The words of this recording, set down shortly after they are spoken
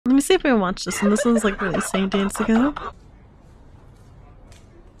me see if I can watch this one. This one's like really same days ago.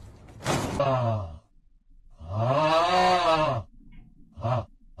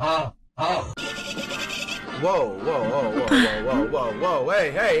 Whoa,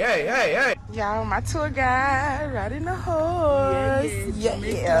 hey. Y'all, my tour guide riding the horse.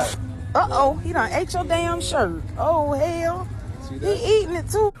 Yeah. Uh-oh, he done ate your damn shirt. Oh, hell. He eating it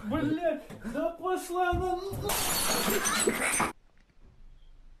too. What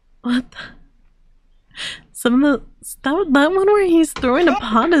the? Some of the that one where he's throwing a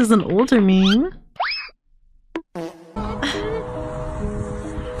pot is an older meme.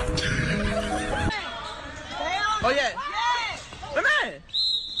 Oh yeah. Come on.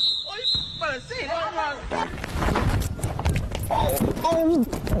 Oh, you better see that.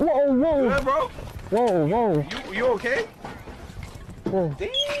 Whoa. Good, bro? Whoa. You okay? Whoa.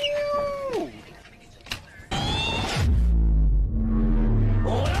 Damn.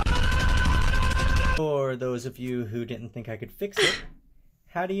 For those of you who didn't think I could fix it,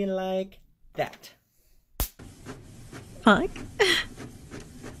 how do you like that? Fuck.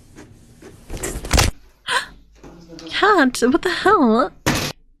 Cat, what the hell?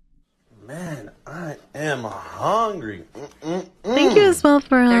 Man, I am hungry. Thank you as well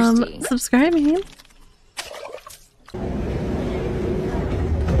for subscribing.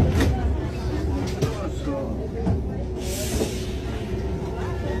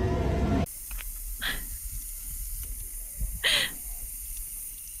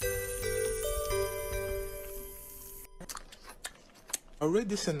 I rate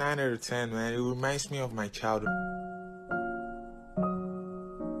this a 9 out of 10, man. It reminds me of my childhood.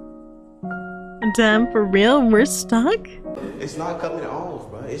 Damn, for real? We're stuck? It's not coming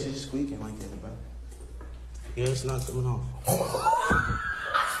off, bro. It's just squeaking like that, bro. Yeah, it's not coming off.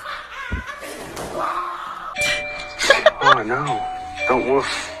 Oh, no. Don't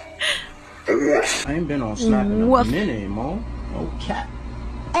woof. I ain't been on snapping up a minute anymore. Oh, cat.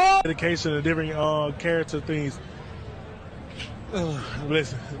 Dedication of different character things.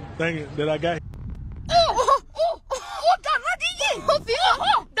 Listen, thank you that I got.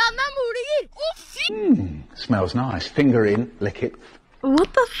 Smells nice. Finger in, lick it.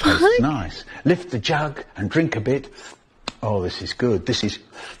 What the fuck? Tastes nice. Lift the jug and drink a bit. Oh, this is good. This is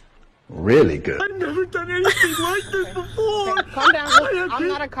really good. I've never done anything like this before. Hey, calm down. Look, I'm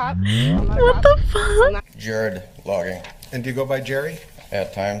not a cop. What the fuck? Jared logging. And do you go by Jerry?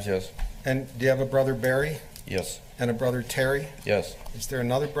 At times, yes. And do you have a brother Barry? Yes. And a brother Terry? Yes. Is there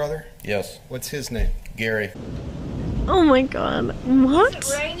another brother? Yes. What's his name? Gary. Oh my god. What?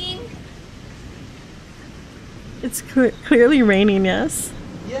 Is it raining? It's clearly raining, yes.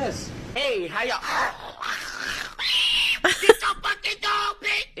 Yes. Hey, how y'all?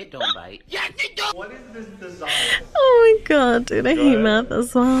 It don't bite. Yes, it don't. What is this design? Oh my god, dude, I hate math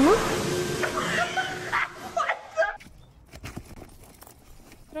as well.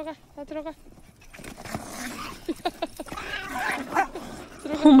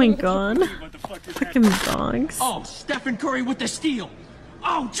 Oh my god. Fucking dogs. Oh, Stephen Curry with the steal.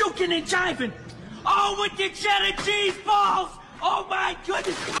 Oh, juking and jiving. Oh, with the cheddar cheese balls. Oh my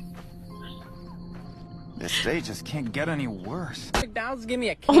goodness. This day just can't get any worse. McDonald's give me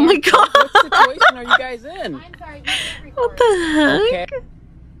a Oh my god. What situation are you guys in? I'm sorry, we can't record. What the heck? Okay.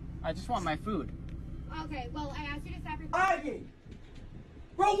 I just want my food. Okay, well, I asked you to stop recording.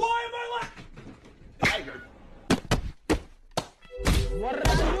 Bro, why am I like... Tiger. What did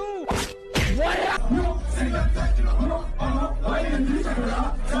I do?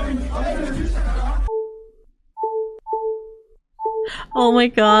 Oh my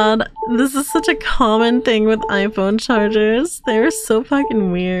god, this is such a common thing with iPhone chargers. They're so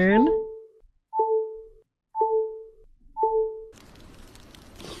fucking weird.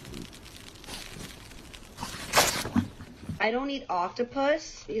 I don't eat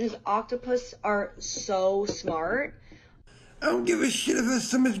octopus because octopus are so smart. I don't give a shit if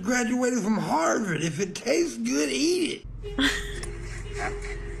someone's graduated from Harvard. If it tastes good, eat it.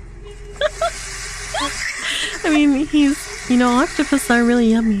 I mean, you know, octopus are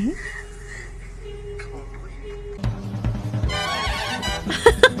really yummy.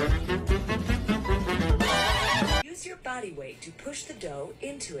 Use your body weight to push the dough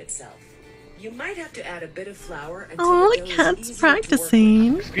into itself. You might have to add a bit of flour until Oh, the dough Cat's is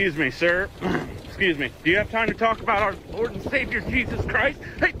practicing. Excuse me, sir. Excuse me. Do you have time to talk about our Lord and Savior Jesus Christ?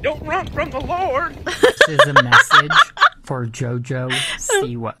 Hey, don't run from the Lord. This is a message for JoJo.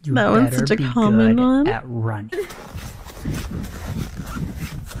 See what you That one's better such a be common good one. at running.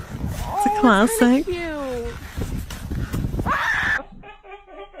 It's a classic.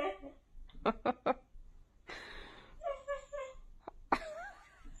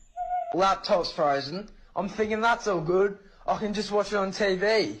 Laptop's frozen. I'm thinking that's all good. I can just watch it on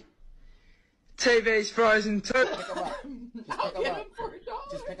TV. TV's frozen too. Pick him up.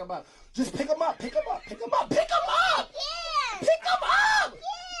 Just pick him up. Just pick him up. Pick him up. Pick him up. Pick him up. Pick him up. Yeah. Pick him up.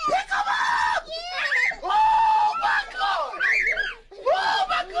 Yeah. Pick him up. Yeah. Oh my god. Oh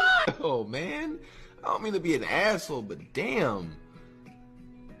my god. Oh man, I don't mean to be an asshole, but damn.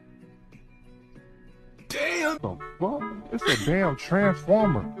 Damn. What the fuck? It's a damn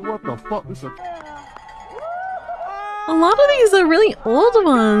transformer. What the fuck? It's a lot of these are really old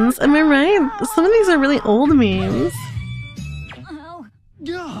ones. Am I right? Some of these are really old memes. Oh.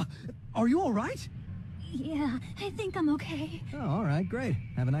 Yeah. Are you all right? Yeah, I think I'm okay. Oh, all right, great.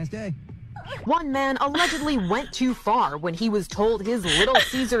 Have a nice day. One man allegedly went too far when he was told his Little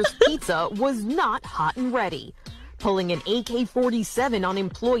Caesars pizza was not hot and ready, pulling an AK-47 on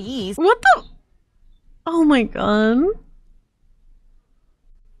employees. What the? Oh my god.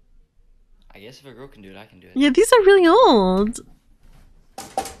 I guess if a girl can do it, I can do it. Yeah, these are really old.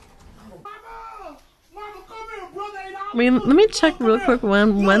 I mean, let me check real quick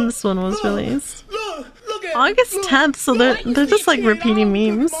when this one was released. August 10th, so they're just like repeating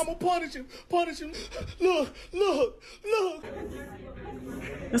memes. Some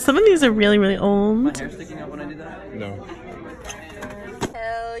of these are really, really old. My hair sticking out when I did that? No.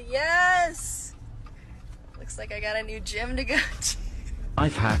 Hell yes! Looks like I got a new gym to go to.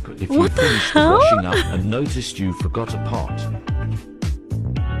 Life hack if you finished hell? washing up and noticed you forgot a pot.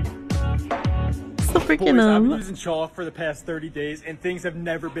 So freaking Boys, I've been using Chalk for the past 30 days and things have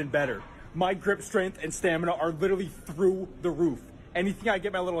never been better. My grip strength and stamina are literally through the roof. Anything I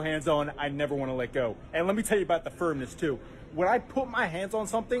get my little hands on, I never want to let go. And let me tell you about the firmness too. When I put my hands on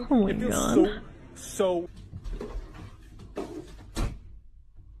something, it feels so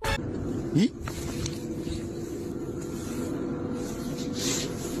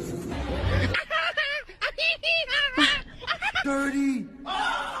Dirty.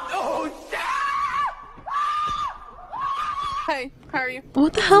 Oh, Hey, how are you?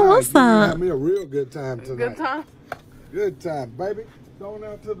 What the hell was that? Had me a real good time tonight. Good time? Good time, baby. Going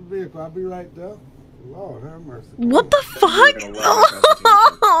out to the vehicle. I'll be right there. Lord have mercy. What the fuck?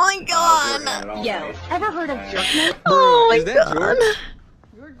 Oh my god. Yo, ever heard of jerkman? Oh my god.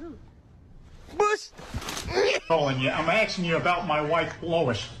 Bush. Calling you. I'm asking you about my wife,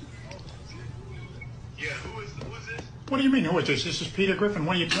 Lois. Yeah, who is this? What do you mean, who is this? This is Peter Griffin.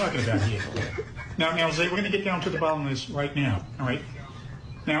 What are you talking about here? Now, Zay, we're going to get down to the bottom of this right now, all right?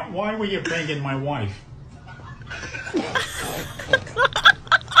 Now, why were you banging my wife?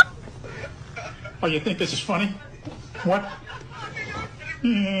 Oh, you think this is funny? What? Dude,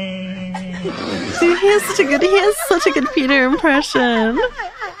 he has such a good Peter impression.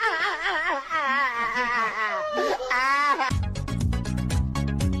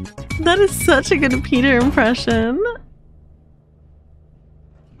 That is such a good Peter impression.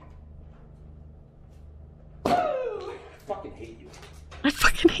 I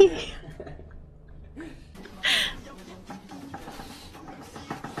fucking hate you.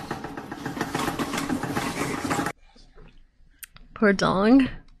 Poor dong.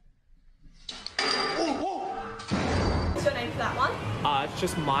 What's your name for that one? It's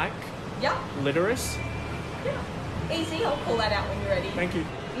just Mike. Yeah. Literis. Yeah. Easy, I'll call that out when you're ready. Thank you.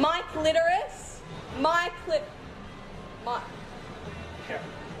 My clitoris. My. Yeah,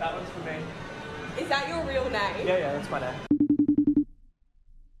 that one's for me. Is that your real name? Yeah, that's my name.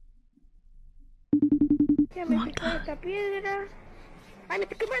 Ya me picó esta piedra. Ay, me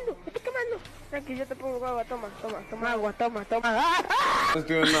estoy quemando, me estoy quemando. Aquí yo te pongo agua, toma agua, toma. Just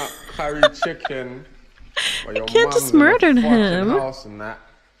doing that curry chicken. The kid just murdered him. House and that.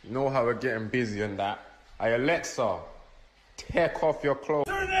 You know how we're getting busy and that. Hey Alexa, take off your clothes.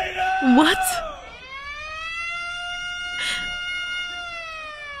 What?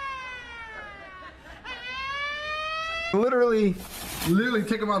 Literally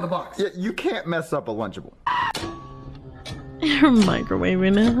take them out of the box. Yeah, you can't mess up a Lunchable. You're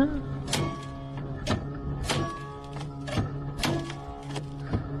microwaving it.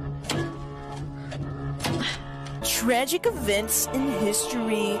 Tragic events in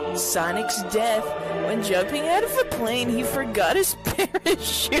history. Sonic's death. When jumping out of a plane, he forgot his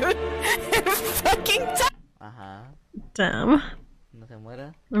parachute and fucking died. Damn. No se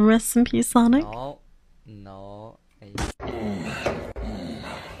muera. Rest in peace, Sonic. No.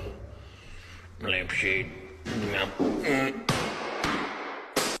 Lampshade. And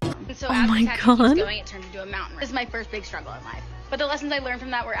so Oh as my the tattoo keeps God. going, it turns into a mountain. This is my first big struggle in life. But the lessons I learned from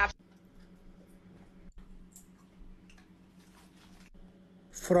that were absolutely.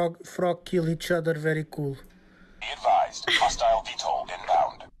 Frog kill each other, very cool. Be advised, hostile VTOL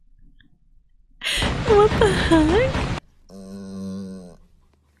inbound. What the heck?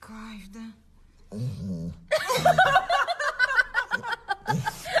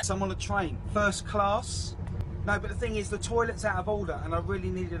 I'm on a train, first class. No, but the thing is, the toilet's out of order, and I really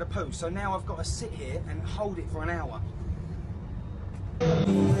needed a poo. So now I've got to sit here and hold it for an hour.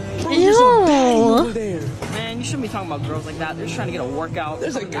 Ew. Man, you shouldn't be talking about girls like that. They're just trying to get a workout.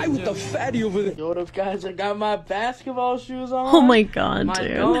 There's a guy with the fatty over there. Yo, those guys, I got my basketball shoes on. Oh my god, my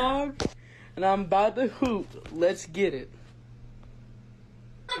dude. dog, and I'm about to hoop. Let's get it.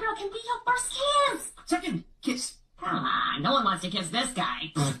 The girl can be your first kiss. Second kiss. Come on, no one wants to kiss this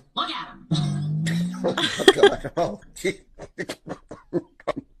guy. Look at him.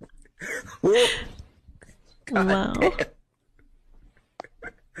 Wow.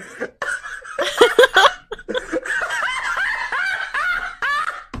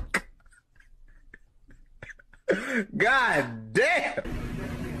 God damn!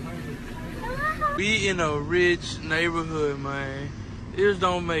 We in a rich neighborhood, man. This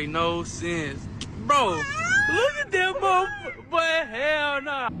don't make no sense. Bro, look at them motherfuckers. But hell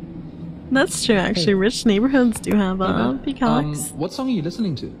no. That's true, actually. Rich neighborhoods do have peacocks. What song are you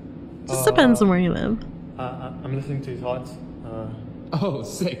listening to? Just depends on where you live. I'm listening to Thoughts. Oh,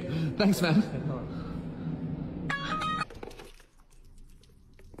 sick. Thanks, man.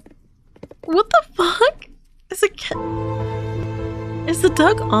 What the fuck? Is the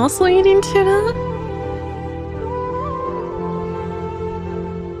duck also eating tuna?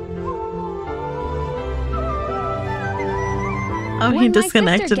 Oh, he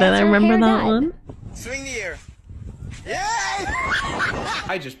disconnected it. I remember that one. Swing the air. Yeah!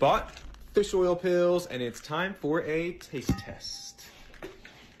 I just bought fish oil pills, and it's time for a taste test.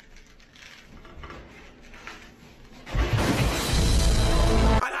 And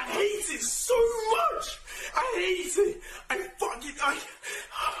I hate it so much! I hate it!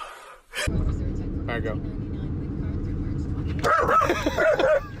 There you go.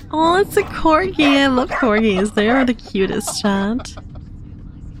 Oh, it's a corgi. I love corgis. They are the cutest, chat.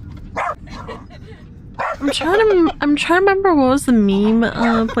 I'm trying to remember what was the meme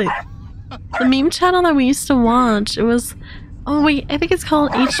the meme channel that we used to watch. It was, oh wait, I think it's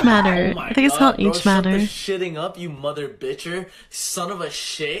called H Matter. I think it's called H Matter. Shut the shitting up, you mother bitcher, son of a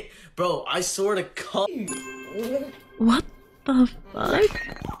shit, bro. I swear to God. What the fuck?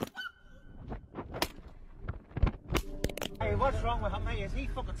 Hey, what's wrong with him? Hey, is he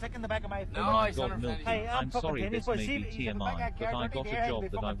fucking sick in the back of my foot? No, he's not. Milky. Hey, I'm sorry fucking this may be TMI, but I got a job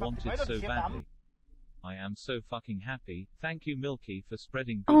that I wanted so badly. I am so fucking happy. Thank you, Milky, for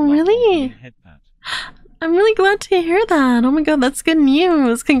spreading good Oh, luck really? onto me, head pat. I'm really glad to hear that. Oh my god, that's good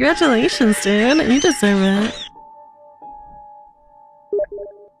news. Congratulations, dude. You deserve it.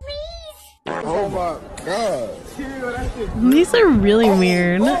 Oh my god. These are really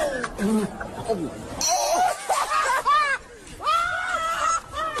weird.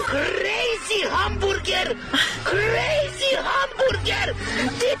 Crazy hamburger! Crazy hamburger!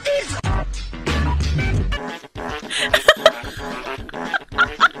 This is...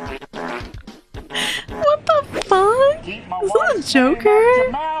 What the fuck? Is that a Joker?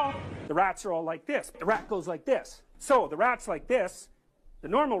 The rats are all like this. The rat goes like this. So the rat's like this. The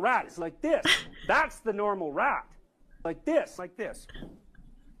normal rat is like this. That's the normal rat. Like this, like this.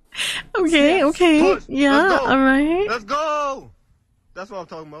 Okay, okay. Yeah, alright. Let's go! That's what I'm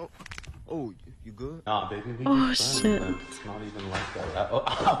talking about. Oh, you good? Nah, baby. Oh shit. It's not even like that.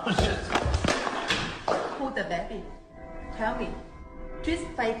 I was just... Who the baby? Tell me. Twist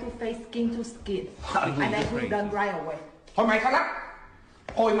face to face, skin to skin. And I will run right away. Hồi mày thằng lắc!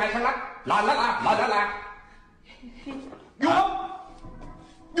 Hồi mày thằng lắc! La la la la la la! You up!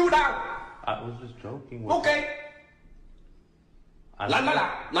 You down! I was just joking with Okay! La la la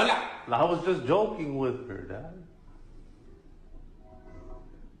la la! I was just joking with her, Dad.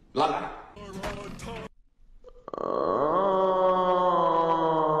 La la!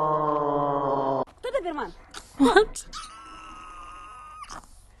 What?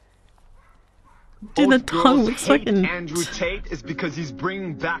 Dude, the dog looks fucking... Andrew Tate is because he's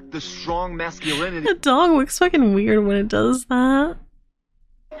bringing back the strong masculinity. The dog looks fucking weird when it does that.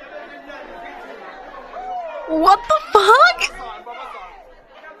 What the fuck?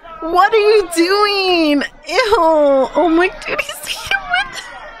 What are you doing? Ew. Oh my dude, he's eating with...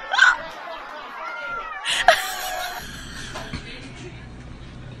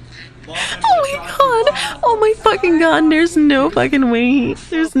 Oh my god. Oh my fucking god. There's no fucking way.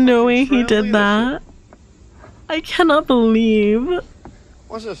 There's no way he did that. I cannot believe.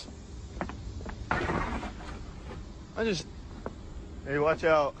 What's this? Hey, watch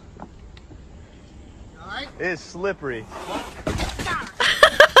out. Alright? It's slippery.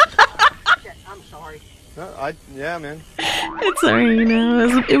 I'm sorry. Yeah, man. It's alright, you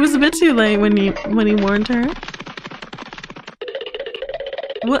know. It was a bit too late when he warned her.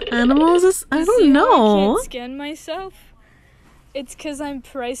 What animal is this? I don't know. I can't scan myself. It's because I'm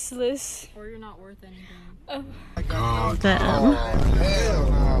priceless. Or you're not worth anything. Oh. Damn.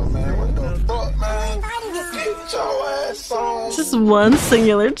 Just one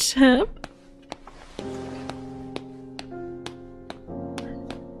singular chip.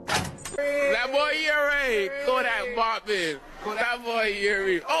 That boy Yuri! Go that Marvin! That boy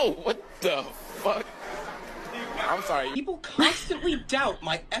Yuri! Oh, what the fuck? I'm sorry. People constantly doubt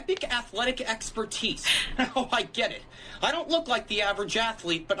my epic athletic expertise. Oh, I get it. I don't look like the average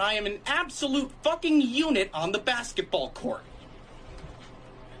athlete, but I am an absolute fucking unit on the basketball court.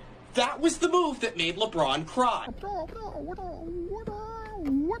 That was the move that made LeBron cry.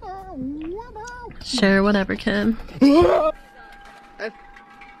 Sure, whatever, kid.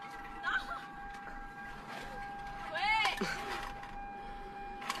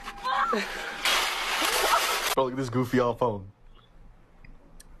 Bro, look at this goofy old phone.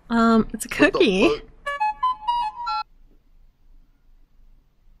 It's a cookie.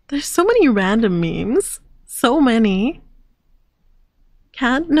 There's so many random memes. So many.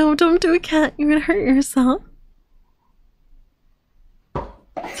 Cat? No, don't do it, cat. You're gonna hurt yourself.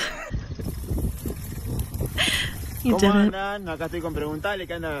 You did it. Acá estoy con preguntarle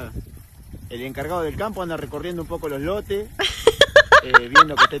que anda el encargado del campo, anda recorriendo un poco los lotes,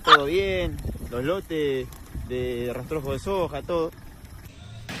 viendo que esté todo bien, los lotes de rastrojo de soja, todo.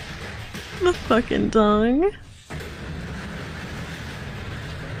 The fucking dog.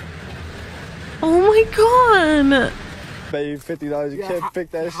 Oh my god! Bet you $50 you can't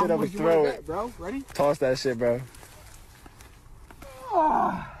pick that shit up and throw it. Bro, ready? Toss that shit, bro.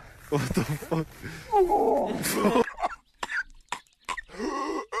 What the fuck?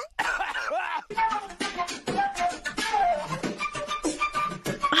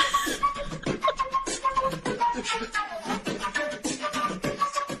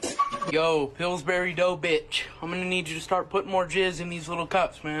 Yo, Pillsbury Dough bitch. I'm gonna need you to start putting more jizz in these little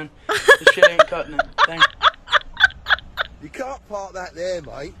cups, man. This shit ain't cutting it. Thanks. You can't park that there,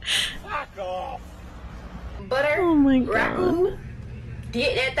 mate. Fuck off. Butter. Oh my god. Ragu.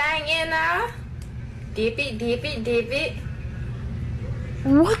 Dip that thing in now. Dip it, dip it, dip it.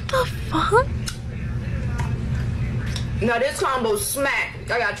 What the fuck? No, this combo smack.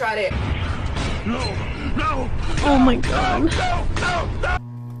 I gotta try that. No, no. Oh my god.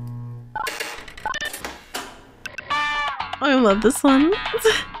 I love this one.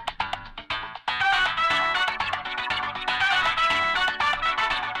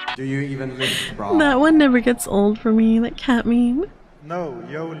 Do you even live, bro? That one never gets old for me, that cat meme. No,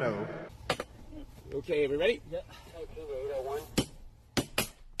 yo, no. Okay, we ready? Yeah.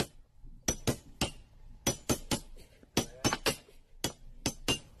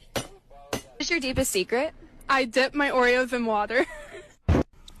 What's your deepest secret? I dip my Oreos in water.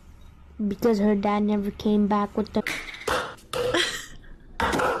 Because her dad never came back with the...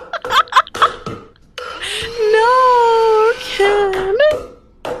 No, kid.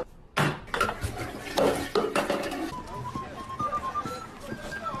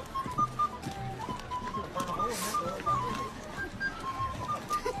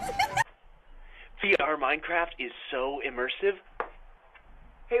 VR Minecraft is so immersive.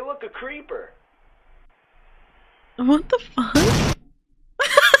 Hey, look, a creeper. What the fuck?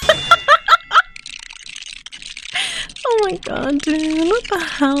 Oh my god, dude, what the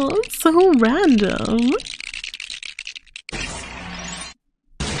hell? It's so random.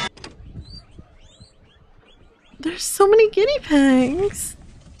 There's so many guinea pigs.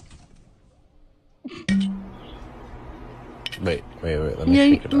 Wait, let me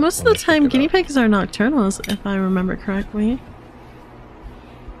Yeah, most of the time guinea pigs are nocturnals, if I remember correctly.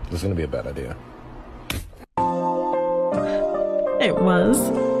 This is gonna be a bad idea. It was.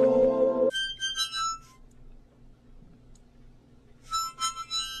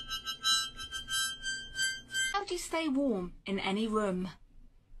 How do you stay warm in any room?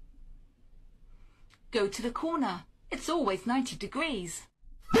 Go to the corner. It's always 90 degrees.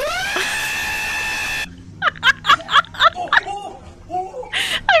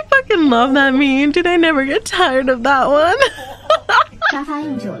 I fucking love that meme. Dude, I never get tired of that one. 沙发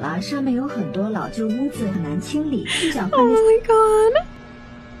用久了，上面有很多老旧污渍，很难清理。不想换 Oh my god.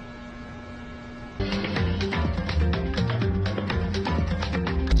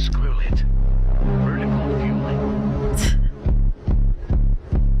 Screw it. Vertical fueling.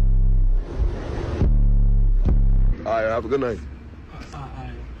 Alright, have a good night.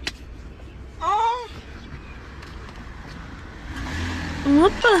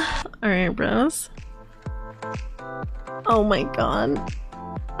 What the? Alright, bros. Oh my god.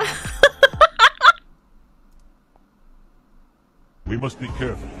 We must be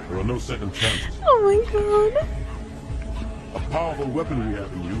careful. There are no second chances. Oh my god. A powerful weapon we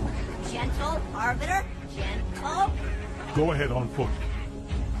have in you. Gentle, Arbiter, gentle. Go ahead on foot.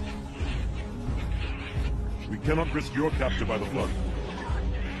 We cannot risk your capture by the flood.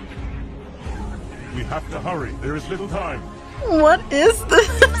 We have to hurry. There is little time. What is this?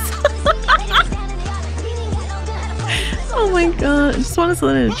 Oh my god. I just want to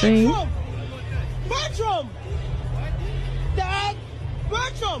let it drink. Bertram! Dad!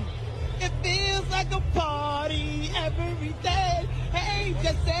 Bertram! It feels like a party every day. Hey,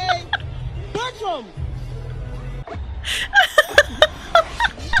 just say, Bertram!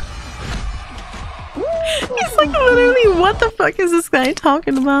 He's like, literally, what the fuck is this guy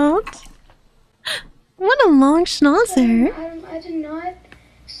talking about? What a long schnauzer. I did not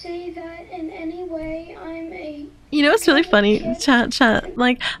say that in any way. I'm a... You know what's really funny? Chat.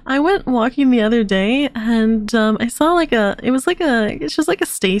 Like, I went walking the other day and I saw like she was like a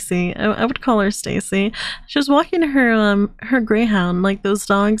Stacy. I would call her Stacy. She was walking her greyhound, like those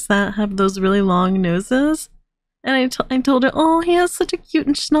dogs that have those really long noses. And I told her, oh, he has such a cute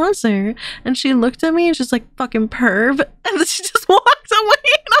schnauzer. And she looked at me and she's like, fucking perv. And then she just walked away.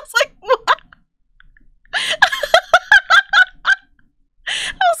 And I was like, what? I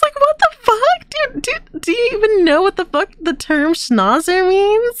was like, what the fuck? Dude, do you even know what the fuck the term schnauzer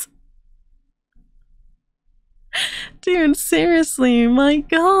means? Dude, seriously, my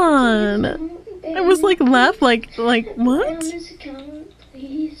god. I was like left like what?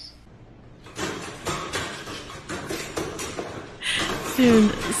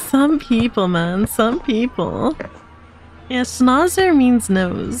 Dude, some people, man, some people. Yeah, schnauzer means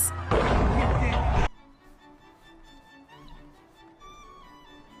nose.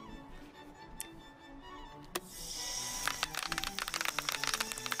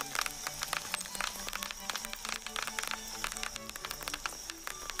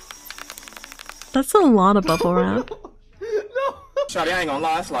 That's a lot of bubble wrap. Shawty, I ain't gonna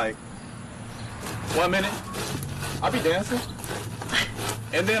lie, it's like 1 minute, I be dancing,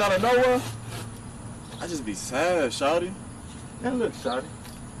 and then out of nowhere, I just be sad, shawty. Man, look, shawty,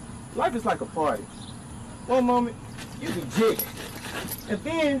 life is like a party. One moment, you be jigging, and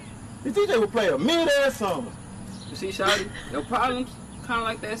then the DJ will play a mid-ass song. You see, shawty, your problems kind of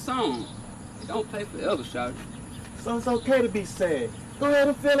like that song. It don't play forever, shawty. So it's okay to be sad. Go ahead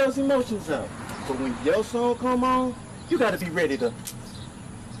and feel those emotions out. But when your song come on, you gotta be ready to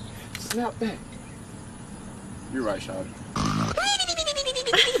snap back. You're right, shawty.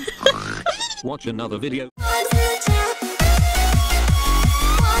 Watch another video.